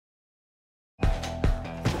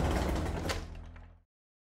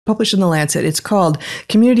published in the Lancet. It's called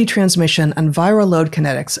Community Transmission and Viral Load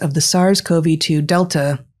Kinetics of the SARS-CoV-2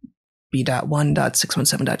 Delta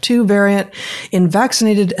B.1.617.2 variant in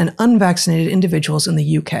vaccinated and unvaccinated individuals in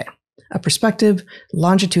the UK, a prospective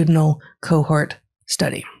longitudinal cohort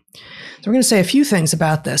study. So we're going to say a few things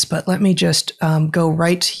about this, but let me just go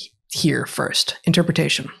right here first.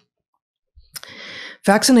 Interpretation.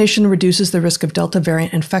 Vaccination reduces the risk of Delta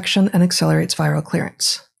variant infection and accelerates viral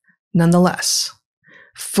clearance. Nonetheless,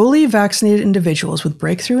 fully vaccinated individuals with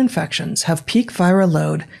breakthrough infections have peak viral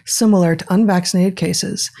load similar to unvaccinated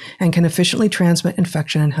cases and can efficiently transmit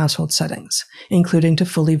infection in household settings, including to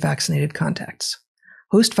fully vaccinated contacts.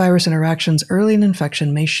 Host virus interactions early in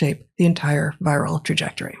infection may shape the entire viral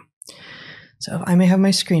trajectory. So I may have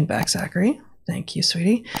my screen back, Zachary. Thank you,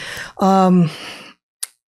 sweetie.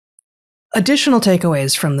 Additional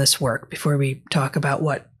takeaways from this work before we talk about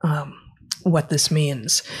what this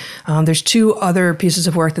means. There's two other pieces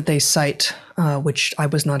of work that they cite, which I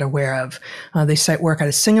was not aware of. They cite work out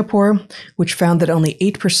of Singapore, which found that only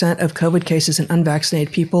 8% of COVID cases in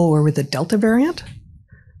unvaccinated people were with the Delta variant,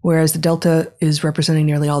 whereas the Delta is representing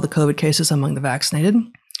nearly all the COVID cases among the vaccinated.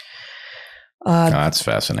 That's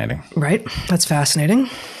fascinating. Right. That's fascinating.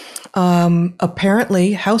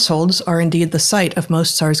 Apparently, households are indeed the site of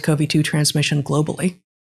most SARS-CoV-2 transmission globally.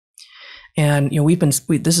 And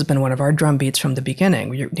this has been one of our drumbeats from the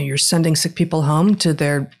beginning. You're sending sick people home to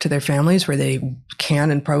their families where they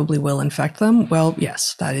can and probably will infect them. Well,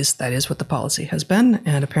 yes, that is what the policy has been,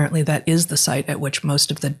 and apparently that is the site at which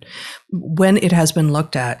when it has been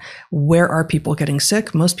looked at, where are people getting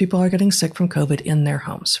sick? Most people are getting sick from COVID in their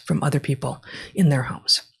homes, from other people in their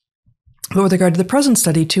homes. But with regard to the present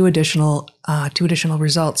study, two additional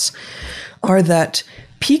results are that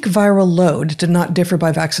peak viral load did not differ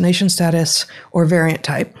by vaccination status or variant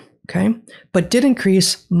type, okay, but did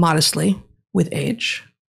increase modestly with age.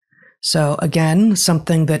 So again,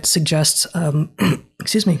 something that suggests,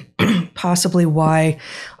 possibly why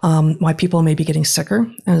people may be getting sicker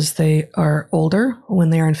as they are older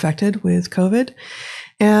when they are infected with COVID.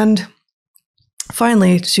 And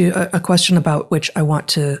finally, to a question about which I want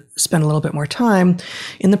to spend a little bit more time.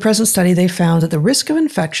 In the present study, they found that the risk of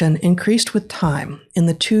infection increased with time in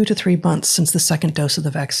the 2 to 3 months since the second dose of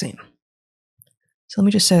the vaccine. So let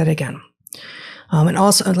me just say that again. And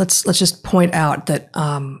also, let's just point out that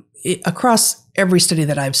across every study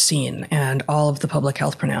that I've seen and all of the public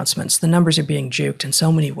health pronouncements, the numbers are being juked in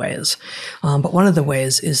so many ways. But one of the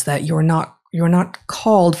ways is that you're not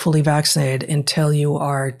called fully vaccinated until you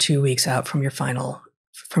are 2 weeks out from your final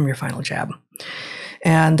jab.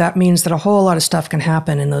 And that means that a whole lot of stuff can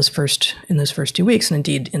happen in those first 2 weeks. And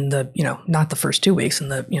indeed in not the first 2 weeks, in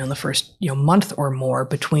the first month or more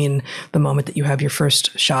between the moment that you have your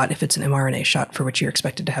first shot, if it's an mRNA shot for which you're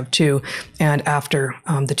expected to have two, and after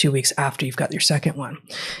the 2 weeks after you've got your second one.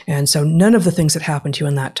 And so none of the things that happen to you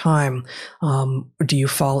in that time do you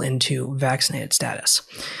fall into vaccinated status.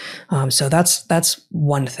 So that's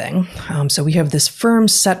one thing. So we have this firm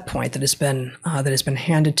set point that has been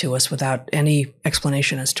handed to us without any explanation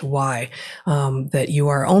as to why, that you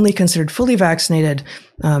are only considered fully vaccinated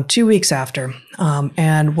 2 weeks after.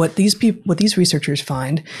 And what these researchers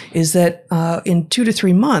find is that within 2 to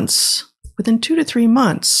 3 months,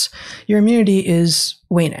 your immunity is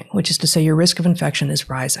waning, which is to say your risk of infection is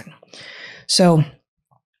rising. So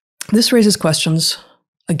this raises questions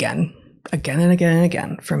again and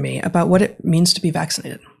again for me about what it means to be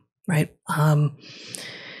vaccinated, right?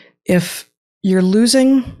 If you're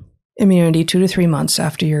losing immunity 2 to 3 months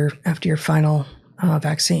after your final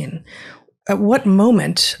vaccine, at what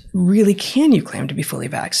moment really can you claim to be fully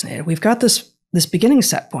vaccinated? We've got this beginning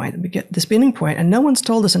point, and no one's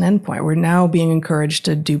told us an end point. We're now being encouraged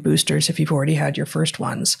to do boosters if you've already had your first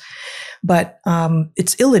ones, but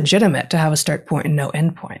it's illegitimate to have a start point and no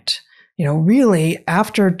end point. Really,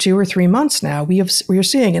 after 2 or 3 months now, we are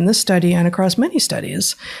seeing in this study and across many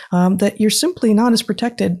studies that you're simply not as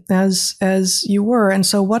protected as you were. And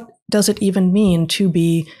so what does it even mean to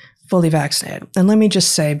be fully vaccinated? And let me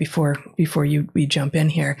just say before we jump in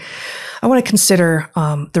here, I want to consider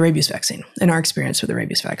the rabies vaccine and our experience with the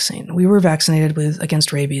rabies vaccine. We were vaccinated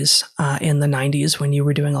against rabies in the 90s when you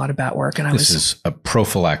were doing a lot of bat work. And this is a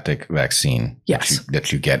prophylactic vaccine. Yes.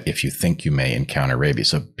 that you get if you think you may encounter rabies.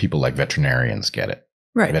 So people like veterinarians get it.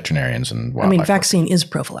 Right. Veterinarians and wildlife. Vaccine is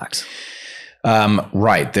prophylax.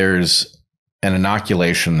 Right. There's an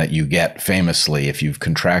inoculation that you get famously if you've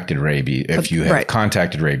contracted rabies, if you have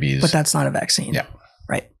contacted rabies. But that's not a vaccine. Yeah.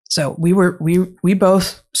 Right. So we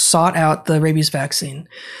both sought out the rabies vaccine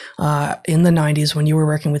in the 90s when you were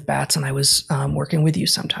working with bats and I was working with you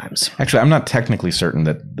sometimes. Actually, I'm not technically certain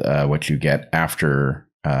that what you get after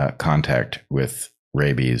contact with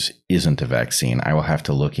rabies isn't a vaccine. I will have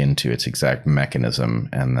to look into its exact mechanism,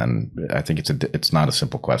 and then I think it's not a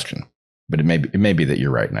simple question. But it may be that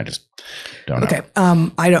you're right, and I just don't know. Okay,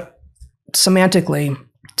 I don't. Semantically,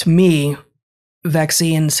 to me,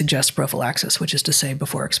 vaccine suggests prophylaxis, which is to say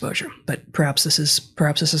before exposure. But perhaps this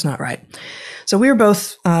is not right. So we were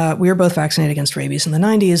both vaccinated against rabies in the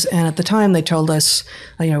 90s, and at the time they told us,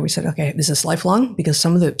 we said, okay, is this lifelong? Because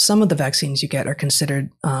some of the vaccines you get are considered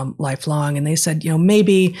lifelong, and they said,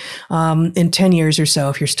 maybe in 10 years or so,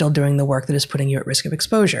 if you're still doing the work that is putting you at risk of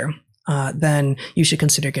exposure, then you should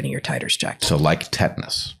consider getting your titers checked. So like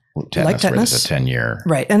tetanus. Like tetanus, a 10-year.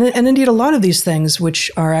 Right. And indeed, a lot of these things,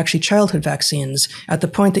 which are actually childhood vaccines, at the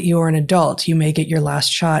point that you are an adult, you may get your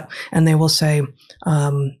last shot, and they will say,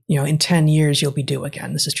 in 10 years, you'll be due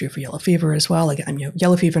again. This is true for yellow fever as well. Again,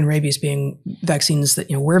 yellow fever and rabies being vaccines that,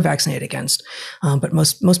 we're vaccinated against. But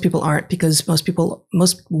most people aren't, because most people in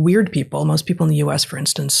the US, for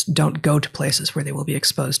instance, don't go to places where they will be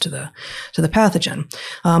exposed to the pathogen.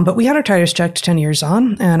 But we had our titers checked 10 years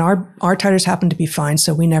on, and our titers happened to be fine.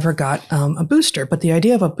 So we never got a booster. But the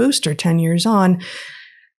idea of a booster 10 years on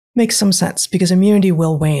makes some sense, because immunity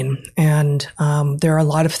will wane, and there are a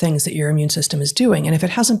lot of things that your immune system is doing. And if it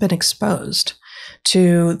hasn't been exposed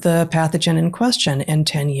to the pathogen in question in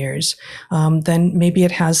 10 years, then maybe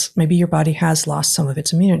your body has lost some of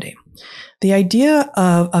its immunity. The idea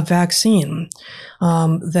of a vaccine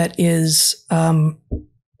that is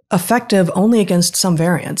effective only against some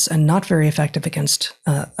variants and not very effective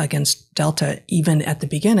against Delta, even at the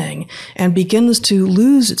beginning, and begins to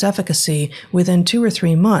lose its efficacy within 2 or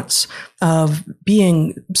 3 months of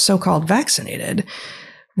being so-called vaccinated,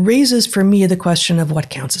 raises for me the question of what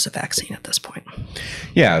counts as a vaccine at this point.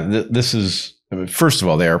 Yeah, this is, first of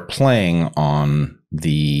all, they are playing on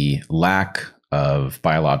the lack of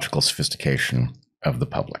biological sophistication of the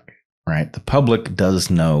public. Right. The public does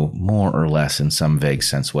know more or less in some vague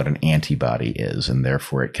sense what an antibody is, and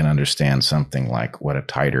therefore it can understand something like what a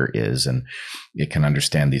titer is, and it can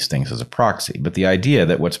understand these things as a proxy. But the idea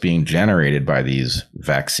that what's being generated by these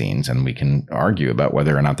vaccines, and we can argue about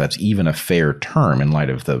whether or not that's even a fair term in light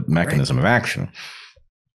of the mechanism of action,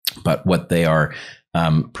 but what they are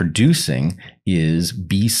producing is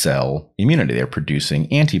B cell immunity. They're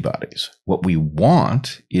producing antibodies. What we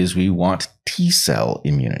want is T cell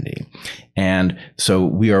immunity. And so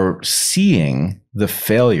we are seeing the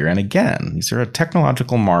failure. And again, these are a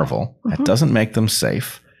technological marvel. That doesn't make them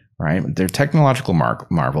safe, right? They're technological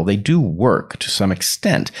marvel. They do work to some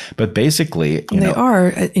extent, but basically, they are,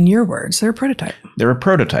 in your words, they're a prototype. They're a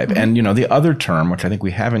prototype. And, the other term, which I think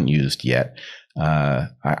we haven't used yet,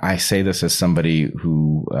 I say this as somebody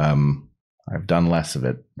who I've done less of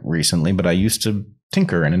it recently, but I used to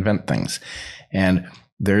tinker and invent things. And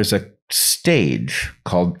there's a stage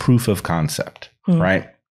called proof of concept, right?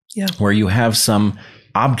 Yeah. Where you have some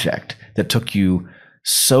object that took you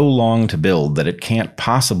so long to build that it can't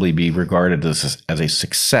possibly be regarded as a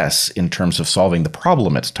success in terms of solving the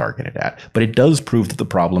problem it's targeted at. But it does prove that the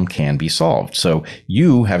problem can be solved. So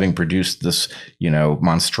you, having produced this,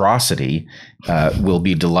 monstrosity, will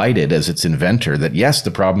be delighted as its inventor that, yes, the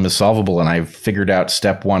problem is solvable and I've figured out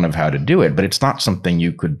step one of how to do it, but it's not something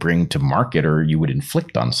you could bring to market or you would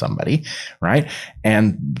inflict on somebody, right?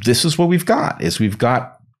 And this is what we've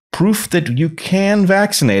got proof that you can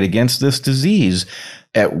vaccinate against this disease.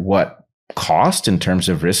 At what cost in terms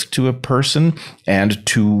of risk to a person, and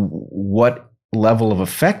to what level of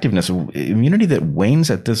effectiveness? Immunity that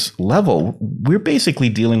wanes at this level, we're basically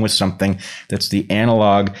dealing with something that's the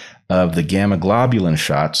analog of the gamma globulin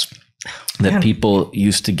shots that people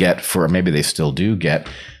used to get for, maybe they still do get,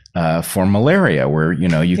 for malaria, where,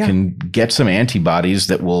 you can get some antibodies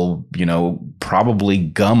that will, probably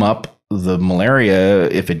gum up the malaria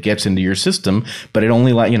if it gets into your system, but it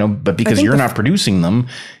only but because you're not producing them,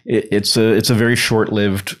 it's a very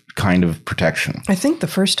short-lived kind of protection. I think the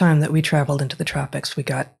first time that we traveled into the tropics, we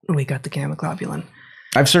got the gamma globulin.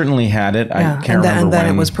 I've certainly had it. I can't remember and then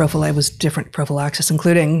when. It was different prophylaxis,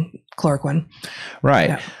 including chloroquine.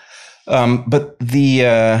 Right. Yeah. But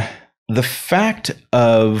the fact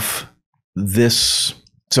of this.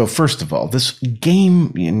 So first of all, this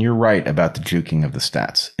game, and you're right about the juking of the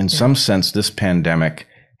stats. In some sense, this pandemic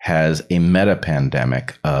has a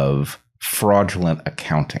meta-pandemic of fraudulent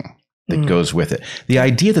accounting that goes with it. The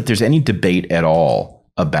idea that there's any debate at all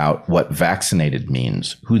about what vaccinated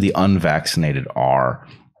means, who the unvaccinated are,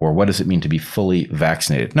 or what does it mean to be fully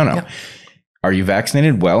vaccinated. No. Yep. Are you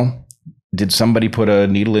vaccinated? Well, Did somebody put a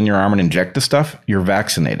needle in your arm and inject the stuff? You're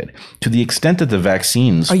vaccinated. To the extent that the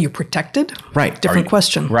vaccines... Are you protected? Right. Different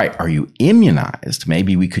question. Right. Are you immunized?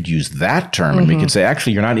 Maybe we could use that term and we could say,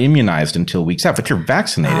 actually, you're not immunized until weeks out, but you're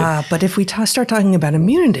vaccinated. But if we start talking about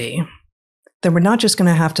immunity, then we're not just going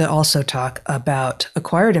to have to also talk about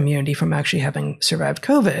acquired immunity from actually having survived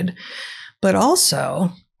COVID, but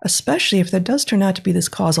also, especially if there does turn out to be this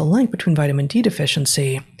causal link between vitamin D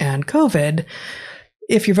deficiency and COVID,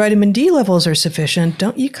 if your vitamin D levels are sufficient,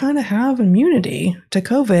 don't you kind of have immunity to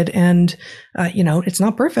COVID? And, it's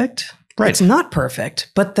not perfect. Right. It's not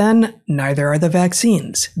perfect, but then neither are the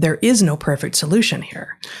vaccines. There is no perfect solution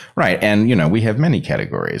here. Right. And, we have many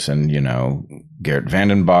categories. And, Geert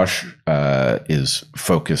Vanden Bossche is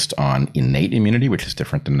focused on innate immunity, which is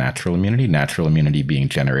different than natural immunity. Natural immunity being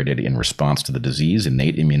generated in response to the disease.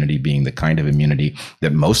 Innate immunity being the kind of immunity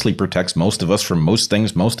that mostly protects most of us from most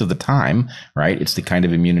things most of the time, right? It's the kind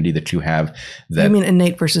of immunity that you have that... You mean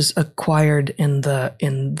innate versus acquired in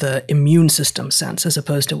the immune system sense, as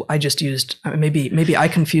opposed to, I just used, maybe I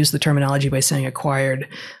confused the terminology by saying acquired,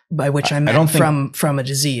 by which I meant from a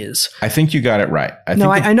disease. I think you got it right. I know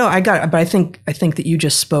I got it, but I think that you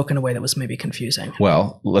just spoke in a way that was maybe confusing.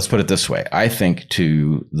 Well, let's put it this way. I think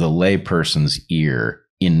to the lay person's ear,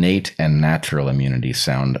 innate and natural immunity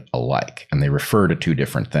sound alike, and they refer to two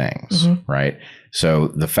different things, right? So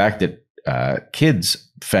the fact that kids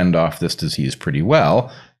fend off this disease pretty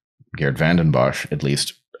well, Geert Vanden Bossche at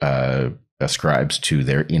least ascribes to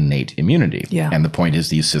their innate immunity. Yeah. And the point is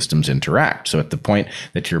these systems interact. So at the point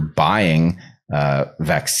that you're buying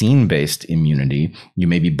vaccine-based immunity, you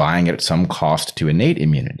may be buying it at some cost to innate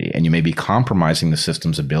immunity, and you may be compromising the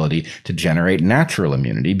system's ability to generate natural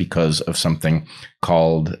immunity because of something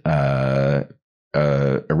called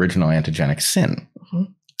original antigenic sin.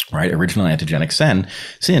 Right? Original antigenic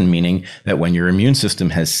sin, meaning that when your immune system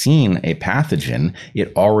has seen a pathogen,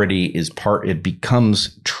 it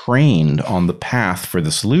becomes trained on the path for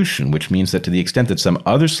the solution, which means that to the extent that some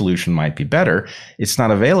other solution might be better, it's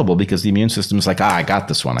not available because the immune system is like, I got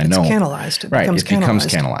this one. I know. It's canalized. It becomes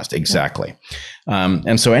canalized. Exactly. Yeah.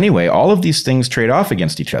 And so anyway, all of these things trade off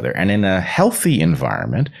against each other. And in a healthy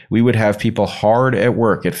environment, we would have people hard at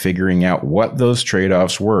work at figuring out what those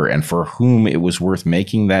trade-offs were and for whom it was worth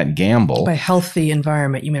making that gamble. By healthy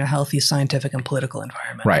environment, you mean a healthy scientific and political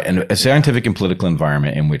environment. Right. And a scientific and political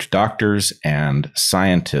environment in which doctors and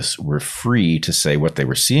scientists were free to say what they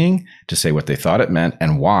were seeing, to say what they thought it meant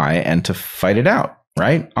and why, and to fight it out.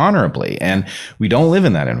 Right? Honorably. And we don't live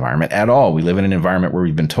in that environment at all. We live in an environment where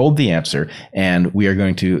we've been told the answer and we are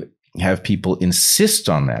going to have people insist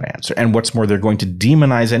on that answer. And what's more, they're going to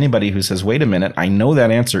demonize anybody who says, wait a minute, I know that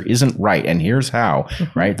answer isn't right. And here's how,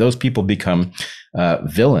 right? Those people become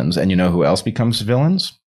villains. And you know who else becomes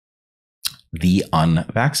villains? The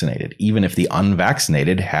unvaccinated, even if the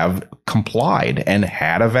unvaccinated have complied and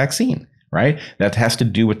had a vaccine, right? That has to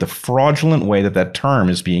do with the fraudulent way that term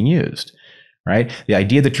is being used. Right? The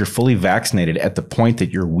idea that you're fully vaccinated at the point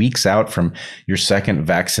that you're weeks out from your second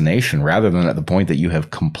vaccination rather than at the point that you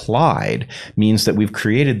have complied means that we've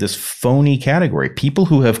created this phony category. People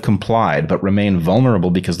who have complied but remain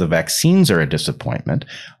vulnerable because the vaccines are a disappointment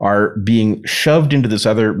are being shoved into this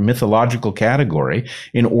other mythological category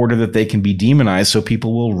in order that they can be demonized so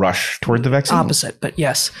people will rush toward the vaccine. Opposite, but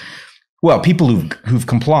yes. Well, people who've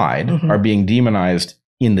complied are being demonized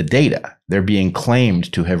in the data. They're being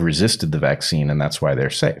claimed to have resisted the vaccine, and that's why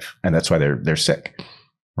they're safe, and that's why they're sick,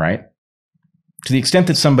 right? To the extent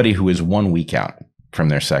that somebody who is 1 week out from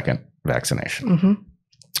their second vaccination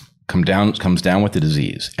comes down with the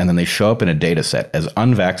disease, and then they show up in a data set as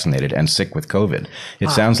unvaccinated and sick with COVID,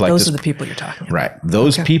 it sounds like those are the people you're talking about. Right.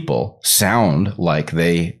 Those people sound like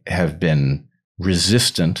they have been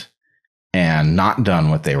resistant and not done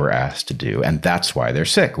what they were asked to do. And that's why they're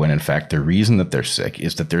sick, when in fact, the reason that they're sick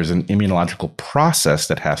is that there's an immunological process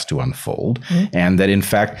that has to unfold. And that in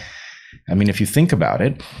fact, I mean, if you think about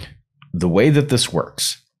it, the way that this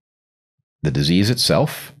works, the disease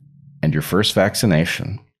itself and your first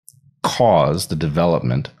vaccination cause the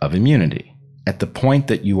development of immunity. At the point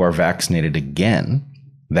that you are vaccinated again,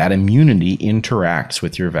 that immunity interacts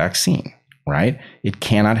with your vaccine. Right? It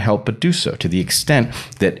cannot help but do so, to the extent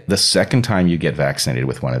that the second time you get vaccinated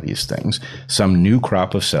with one of these things, some new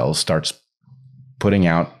crop of cells starts putting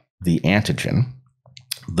out the antigen.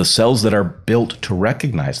 The cells that are built to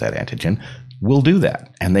recognize that antigen will do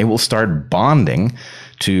that, and they will start bonding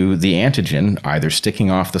to the antigen, either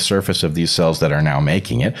sticking off the surface of these cells that are now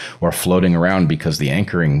making it or floating around because the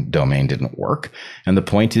anchoring domain didn't work. And the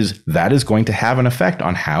point is that is going to have an effect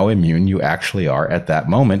on how immune you actually are at that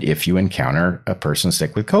moment if you encounter a person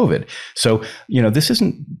sick with COVID. So, this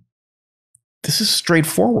isn't this is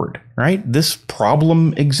straightforward, right? This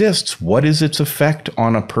problem exists. What is its effect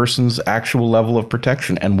on a person's actual level of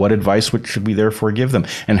protection? And what advice should we therefore give them?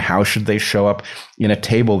 And how should they show up in a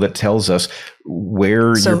table that tells us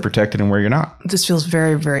where you're protected and where you're not? This feels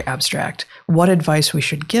very, very abstract. What advice we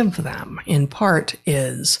should give them, in part,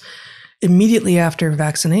 is immediately after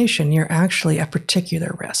vaccination, you're actually at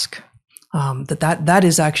particular risk. That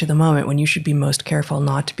is actually the moment when you should be most careful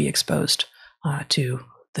not to be exposed to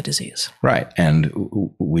the disease. Right. And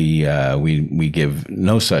we give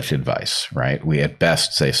no such advice, right? We at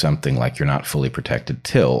best say something like you're not fully protected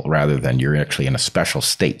till, rather than you're actually in a special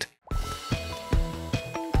state